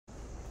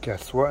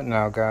Guess what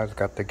now, guys?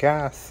 Got the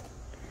gas.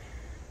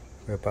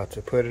 We're about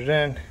to put it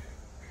in. You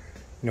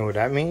know what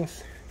that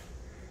means?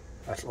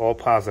 That's all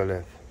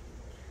positive.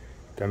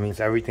 That means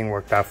everything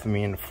worked out for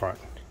me in the front.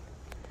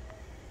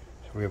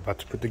 So we're about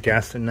to put the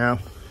gas in now.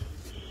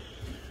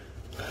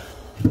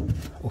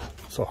 Oh,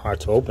 so hard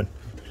to open.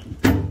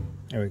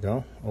 There we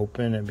go.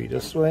 Open and be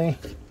this way.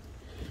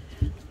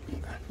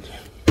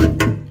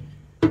 There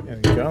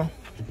we go.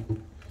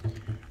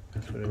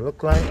 That's what it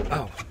looked like.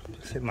 Oh,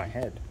 just hit my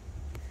head.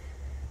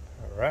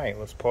 Alright,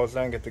 let's pause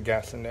that and get the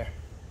gas in there.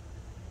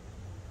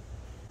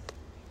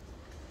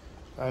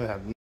 I don't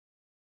have.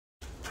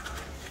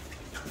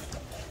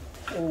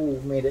 Oh,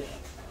 made it.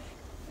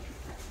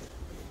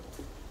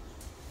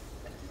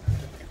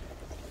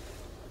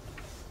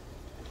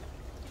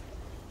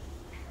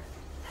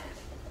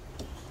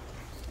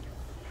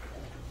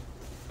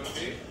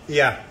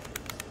 Yeah.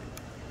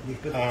 You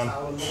put the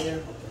towel in there?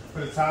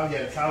 Put the towel,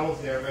 yeah, the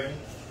towel's there already.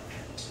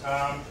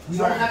 We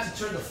don't have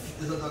to turn the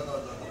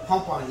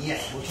pump on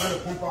yet. We'll turn the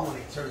pump on when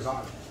it turns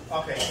on.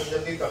 Okay, so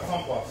they'll leave the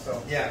pump off,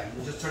 so. Yeah,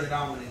 we'll just turn it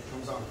on when it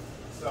comes on.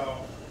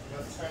 So,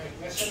 let's turn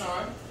ignition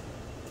on.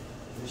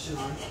 Ignition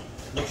on.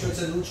 Make sure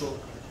it's a neutral.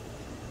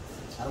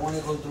 I don't want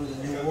to go through the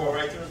new wall. Go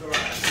right through the door.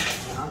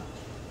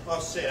 Oh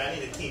shit, I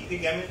need a key. Can you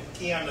get me the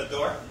key on the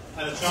door?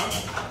 On the trunk?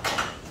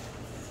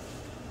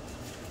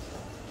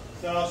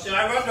 So, should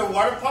I run the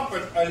water pump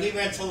or leave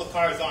it until the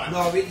car is on?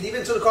 No, leave it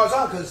until the car's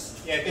on, because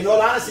in all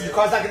honesty, the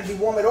car's not going to be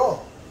warm at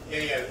all.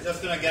 Yeah, we're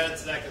just going to get it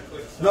to like a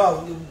quick start.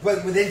 No,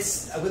 but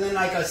within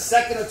like a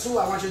second or two,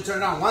 I want you to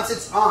turn it on. Once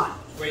it's on.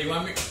 Wait, you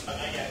want me?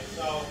 Yeah,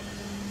 so,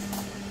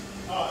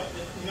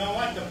 you know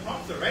what? The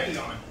pump's already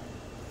on.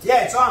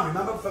 Yeah, it's on.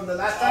 Remember from the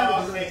last time?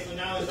 Oh, okay, so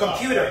now it's the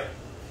computer.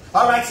 Off.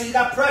 All right, so you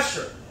got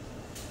pressure.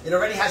 It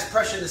already has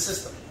pressure in the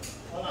system.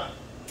 Hold on.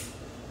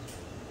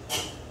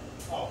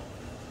 Oh.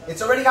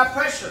 It's already got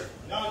pressure.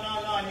 No,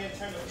 I need to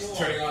turn the fuel on.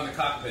 Turning on the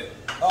cockpit.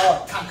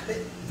 Oh,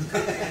 cockpit.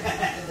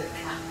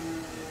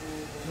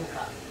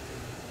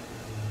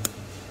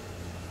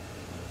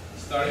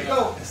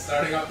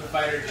 Starting up the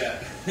fighter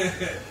jet.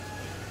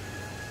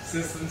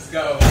 Systems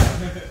go.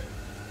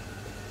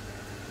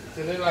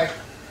 Did it like...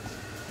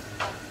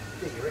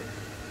 Figure it.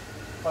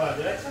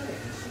 Did I turn the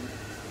ignition?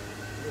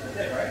 I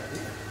did, right?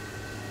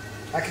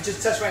 Yeah. I could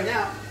just test right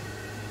now.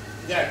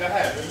 Yeah, go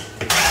ahead.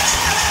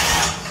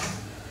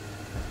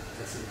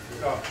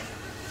 Go.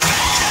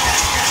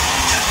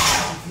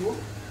 Fuel?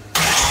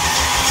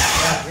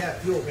 Yeah,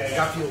 fuel. Okay, you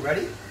got fuel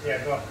ready? Yeah,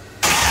 go.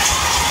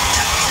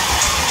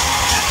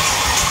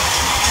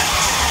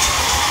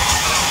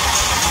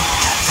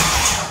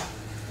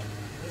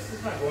 This is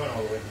not going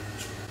all the way.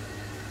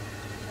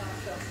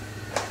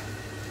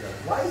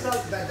 Why is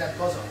that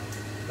buzzer?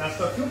 That's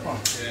the fuel pump.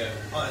 Yeah.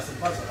 Oh, that's the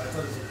buzzer. I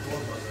thought it was a door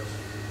buzzer.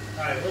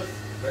 Alright, let's...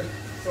 Ready?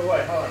 So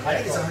what? Hold on.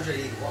 I think it's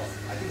 180 off.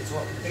 I think it's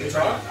off. It's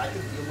off? I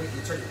think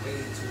you're turning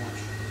way too much.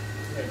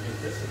 Yeah, dude,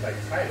 this is like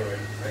tight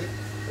already. Ready?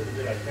 It would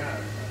be like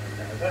that.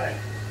 Go ahead.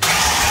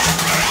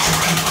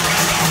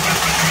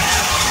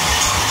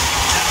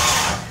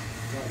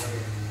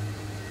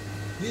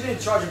 You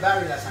didn't charge your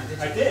battery last time, did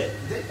you? I did.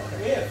 You did?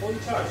 Okay. Yeah, fully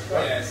charged. Go.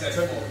 Yeah, it said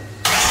full.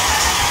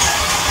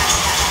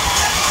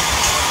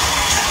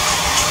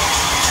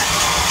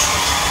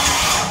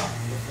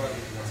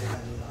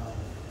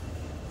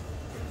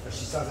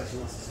 She sounds like she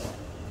wants to stop.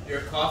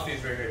 Your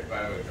coffee's right here,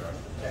 by the way, George.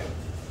 Okay.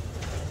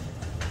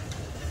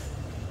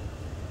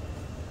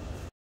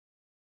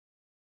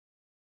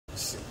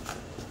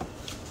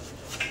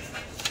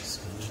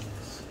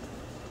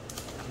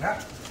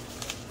 Yeah.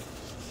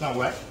 It's not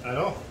wet at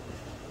all.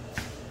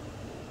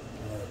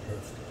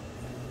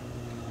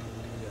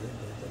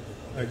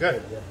 Very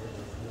good.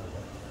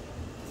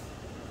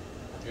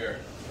 Here.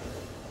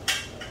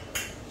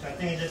 So I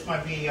think this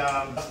might be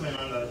adjustment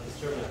on the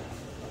distributor.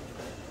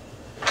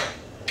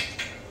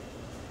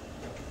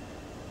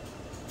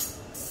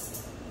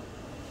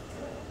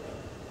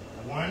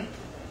 One,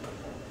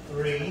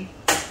 three.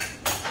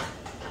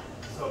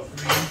 So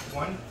 3,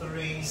 1,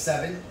 3,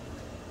 7,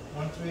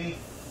 1, 3,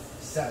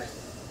 7,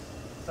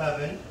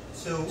 7,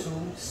 2,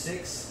 2,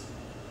 6,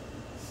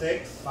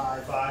 6,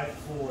 5, 5,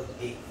 4,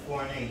 8.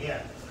 4, and 8.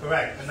 Yeah,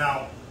 correct. And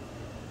now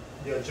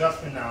the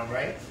adjustment now,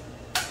 right?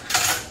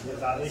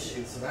 Without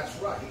issue. So that's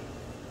right.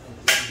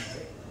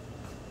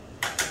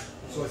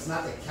 So it's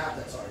not the cap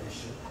that's our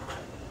issue.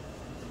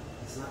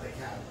 It's not the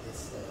cap.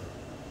 It's the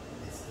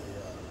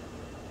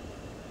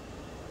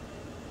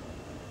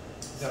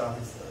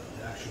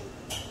actual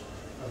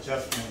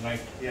adjustment,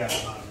 like, yeah.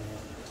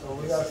 So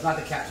we got, it's not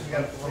the cap. So we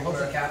got to remove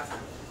the cap.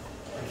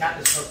 The cap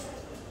is perfect.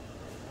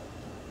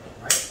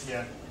 Right?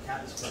 Yeah. The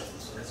cap is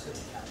perfect. So let's get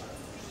the cap out.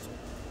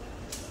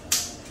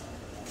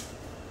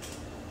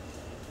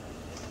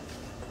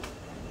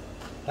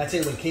 That's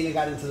it. When Kena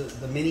got into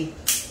the Mini,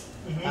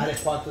 I had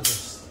it parked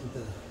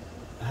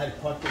I had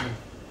it parked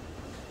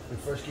in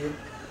first gear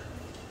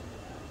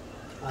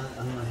on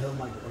my hill, on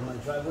my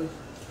driveway.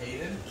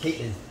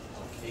 Caitlin.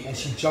 And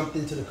she jumped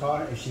into the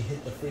car and she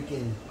hit the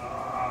freaking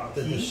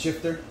the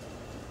shifter.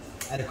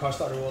 and the car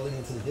started rolling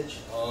into the ditch.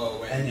 Oh,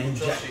 when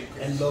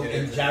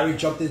And Jerry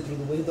jumped in through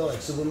the window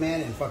like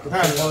Superman and fucking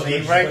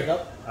right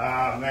up.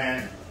 Ah,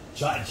 man.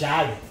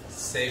 Jerry.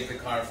 Save the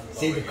car from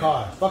Save the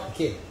car. Fuck a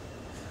kid.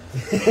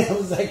 I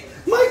was like,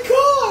 my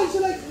car!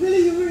 She's like,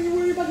 really? You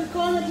worried about your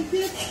car like your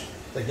kid?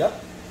 Like,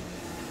 yep.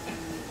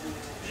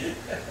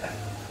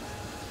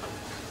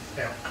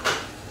 Yeah.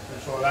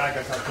 Control that. I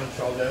guess I'll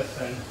control this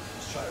and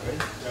Let's try it. Ready?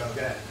 go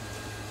get it.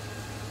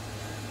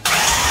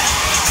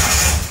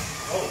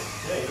 Oh,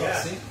 yeah, Go, yeah.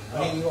 see?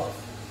 I'm hitting you off.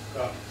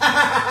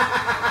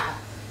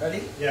 Go.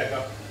 Ready? Yeah,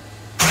 go.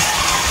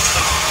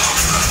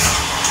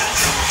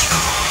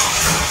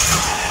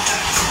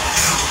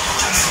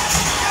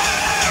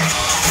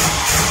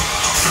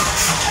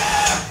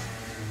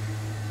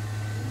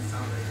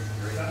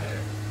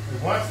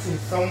 It wants to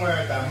somewhere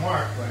at that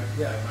mark, but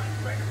Yeah,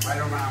 right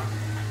around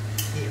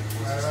here.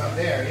 right around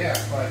there, yeah.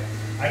 But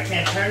I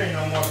can't turn it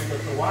no more because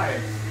of the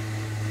wires.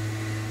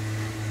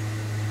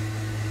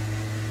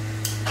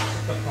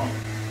 What's the pump?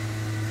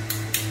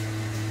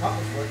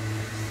 Pump is working.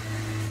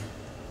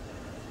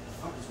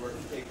 Pump is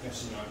working.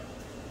 Yes, you know.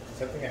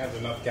 I think it has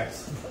enough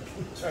gas.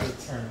 Try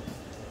to turn it.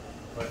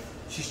 But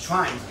She's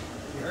trying.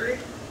 You heard it?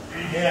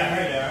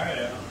 yeah, I heard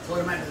it.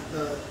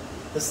 So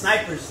the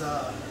sniper's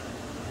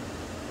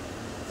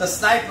the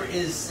sniper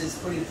is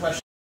putting pressure.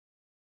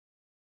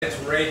 It's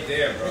right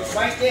there, bro. It's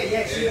right there.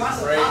 Yeah, she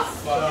wants a right pop.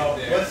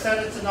 fucking there. Let's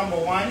set it to number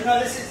 1. You know,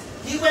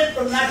 he went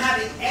from not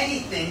having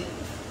anything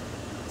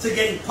to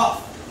getting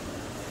puffed.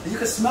 And you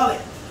can smell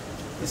it.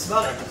 You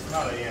smell it.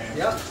 Smell it, yeah.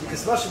 Yep. You can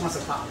smell she wants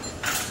a pop.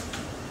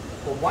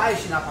 But why is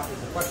she not popping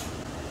is the question.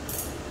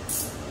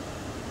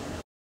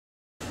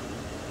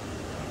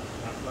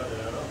 Not flooded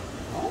at all.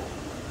 Oh?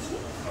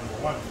 Number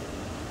 1.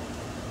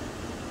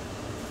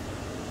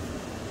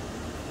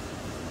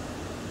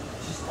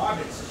 She's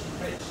carbon, so she's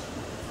rich.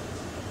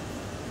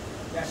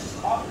 Yeah, she's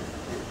carbon.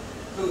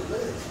 Dude,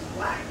 look at this. She's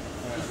black.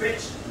 She's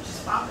rich.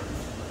 She's popping.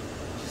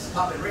 She's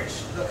popping rich.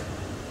 Look.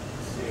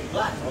 She's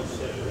black. Oh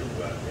shit, it is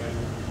black, yeah.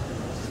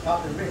 She's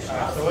popping rich.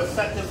 Alright, so let's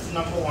set this to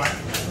number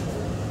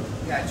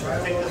 1. Yeah, try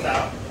Take this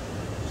out.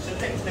 Should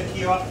take the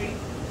key off, Pete.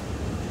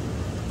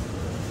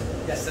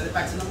 Yeah, set it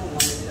back to number 1.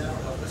 Maybe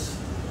that'll help us.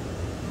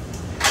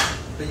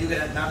 But you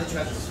gotta, now that you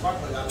have the spark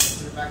plug out, let's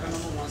put it back on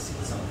number 1, see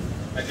what's up.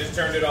 I just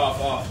turned it off,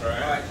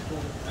 right? Alright, cool.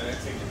 And then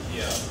take the key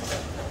out.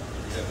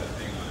 You got that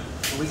thing on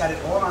it. So we got it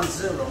all on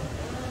 0.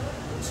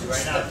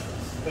 Right now,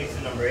 space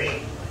in number 8.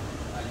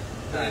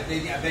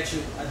 Baby, I bet you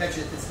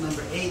it's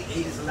number 8.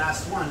 8 is the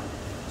last one.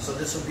 So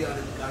this will be on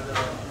the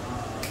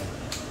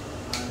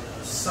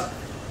suck.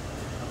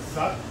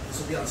 Suck? This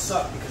will be on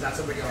suck because that's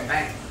already on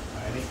bank.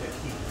 I need the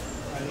key.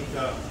 I need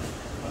the.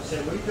 I'll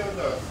say, where you go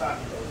the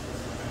socket goes?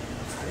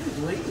 I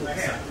didn't do anything with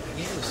suck. I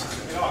gave it a suck.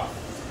 Take it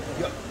off.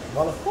 Yeah.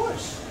 Well, of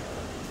course.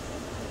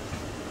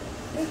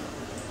 Yeah.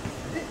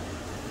 I did.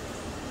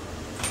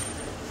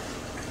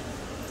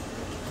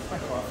 My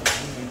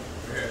coffee.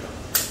 Here.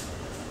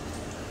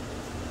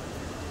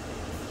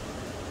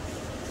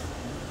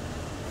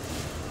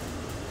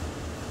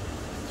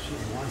 She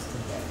wants to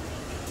bang.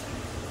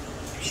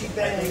 She I think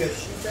bangs. it's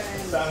She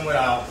bangs. something with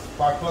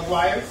spark plug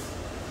wires.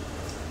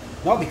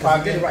 No, because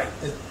you did it right.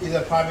 It's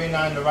either probably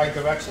not in the right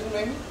direction,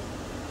 maybe.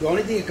 The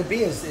only thing it could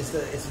be is the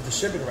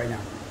distributor right now.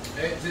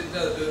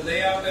 The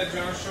layout that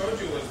John showed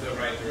you was the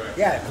right direction.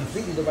 Yeah,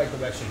 completely the right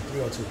direction.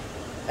 302.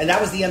 And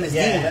that was the MSD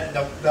Yeah,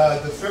 one.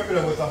 the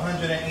distributor was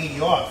 180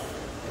 off.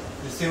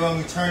 You see, when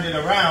we turned it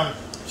around,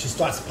 She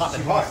starts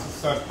popping she hard. wants to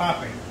start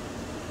popping.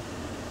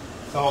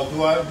 So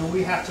do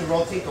we have to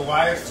rotate the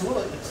wires too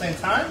at the same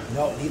time?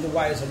 No, leave the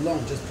wires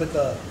alone. Just put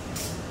the...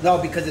 No,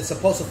 because it's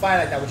supposed to fire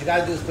like that. What you got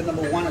to do is put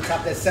number 1 on top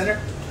of that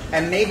center.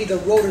 And maybe the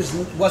rotors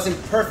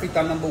wasn't perfect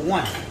on number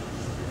 1.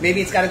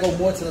 Maybe it's got to go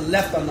more to the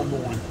left on number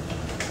 1.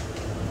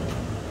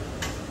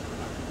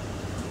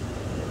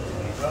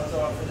 Runs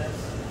off of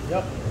this.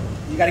 Yep.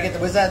 You got to get the...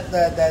 Where's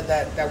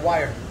that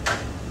wire?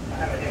 I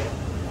have it here.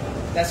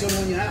 That's the only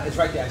one you have? It's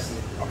right there. I see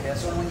it. Okay,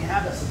 that's the only one you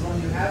have. That's the only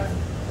one you have.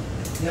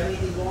 Do you have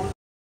anything going?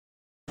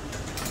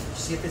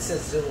 See if it says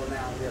 0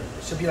 now. There.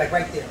 It should be like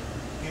right there.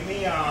 Give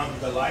me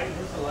the light.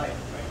 Where's the light?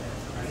 Right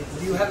there. I need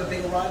Do you have a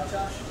bigger rod,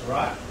 Josh?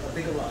 rod? A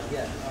bigger rod,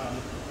 yeah.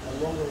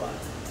 A longer rod.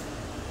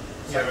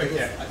 So Yeah, I can right do-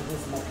 there. I can do it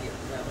from up here.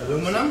 Yeah.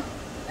 Aluminum?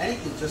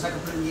 Anything, just like I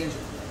can put it in the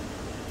engine.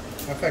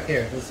 In fact,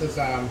 here. This is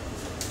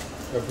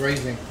the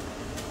brazing.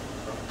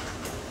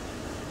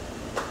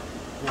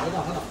 No, hold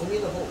on. Put me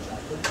in the hole, Josh.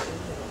 Put me in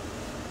the hole.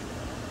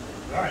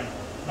 All right.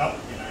 Nope.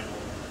 You're not.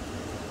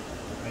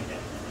 Right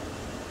there.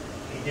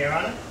 Any gear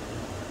on it?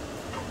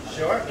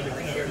 Sure.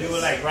 If you were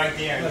like right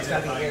there. No, it's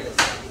got to be here. hairless.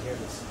 It's got to be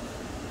hairless.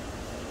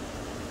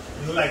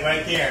 You were like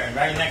right there and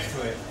right next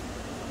to it.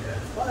 Yeah.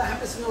 Well, that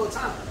happens to me all the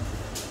time.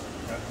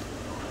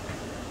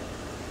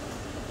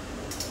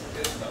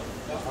 This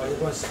stuff. Oh, you're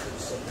going to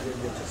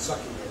you're just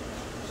sucking it.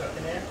 Suck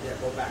in there. Yeah,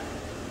 go back.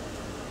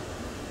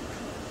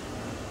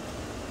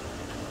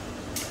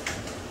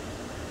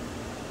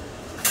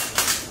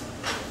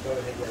 Go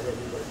ahead, get ready.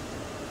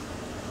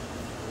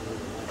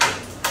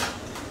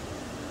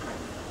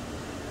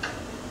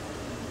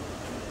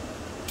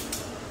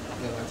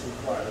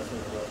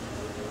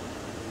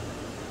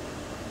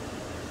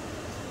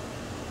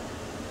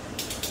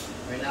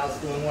 Al's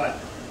doing what?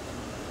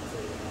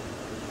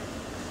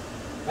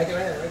 Right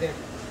there, right there.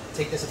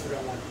 Take this and put it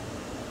on one.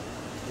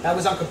 That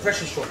was on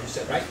compression short, you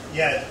said, right?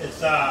 Yeah,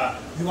 it's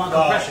You want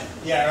compression?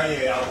 Yeah, right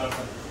here. I want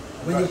some.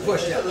 When you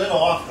push, it's yeah. a little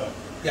off though.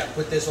 Yeah,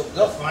 put this over.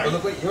 That's fine.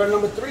 Look, wait, you're at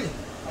number 3.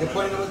 You're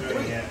pointing number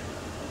 3. Yeah.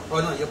 Oh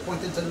no, you're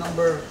pointing to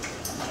number.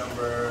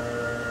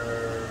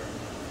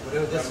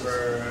 Whatever this is.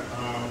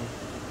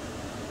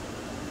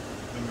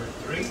 Number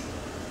 3. Is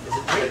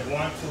it 3? It's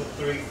 1, 2,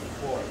 3,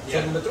 4.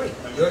 So number 3.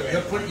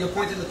 Number You're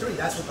pointing to 3.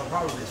 That's what the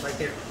problem is, right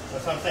there.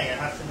 That's what I'm saying. It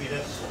has to be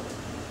this.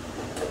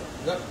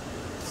 Look,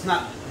 it's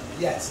not.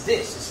 Yeah, it's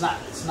this. It's not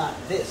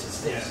this.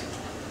 It's this.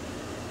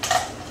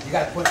 Yeah. You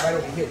gotta point right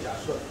over here,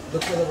 Josh.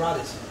 Look where the rod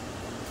is.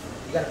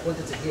 You gotta point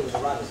it to here where the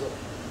rod is. Look.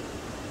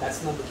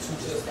 That's number 2.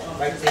 Just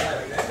right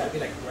there. It's gotta be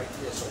like right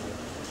there somewhere.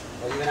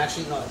 Or even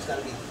actually no, it's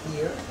gotta be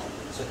here,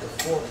 so the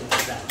fork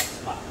into that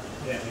spot.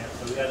 Yeah.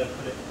 So we gotta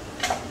put it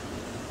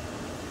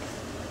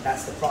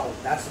That's the problem.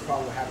 That's the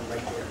problem we're having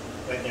right there.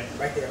 right there.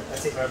 Right there.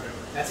 That's it. Perfect.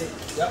 That's it.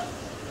 Yep.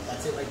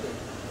 That's it right there.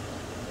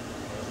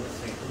 Let's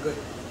see. We're good.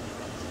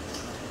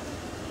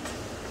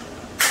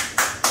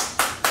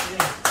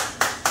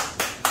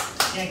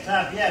 Can't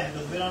clap yet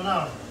because we don't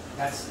know.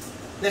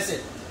 Listen.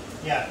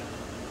 Yeah.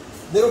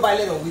 Little by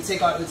little, we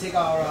take our. Step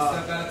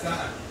at a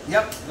time.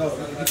 Yep. No,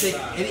 Step we at a take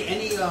time.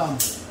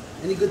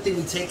 any good thing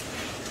we take.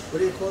 What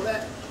do you call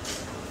that?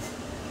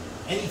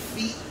 Any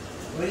feat,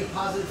 or any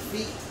positive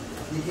feat,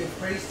 we give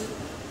praise to.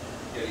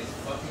 Yeah, these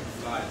fucking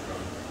flies, bro.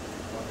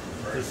 Fucking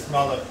Just birds.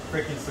 smell the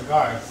freaking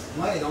cigars.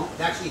 No, they don't.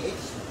 They actually hate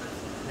the smoke.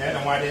 Yeah,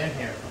 then why they're in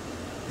here?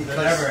 Because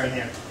They're never in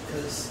here.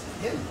 Because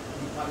him,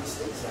 he probably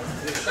stinks. That's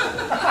a good show.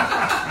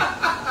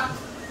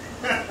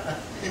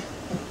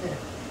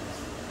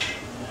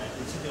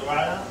 You took the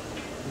ride out?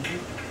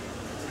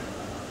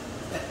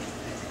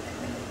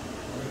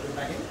 Want to put it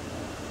back in?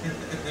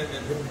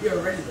 You're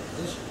already in the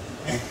position.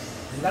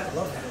 You got the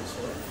love handles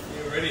for it.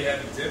 You already had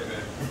to dip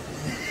it.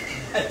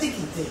 I think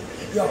he did.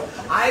 Yo,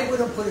 I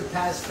wouldn't put it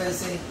past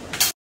Fence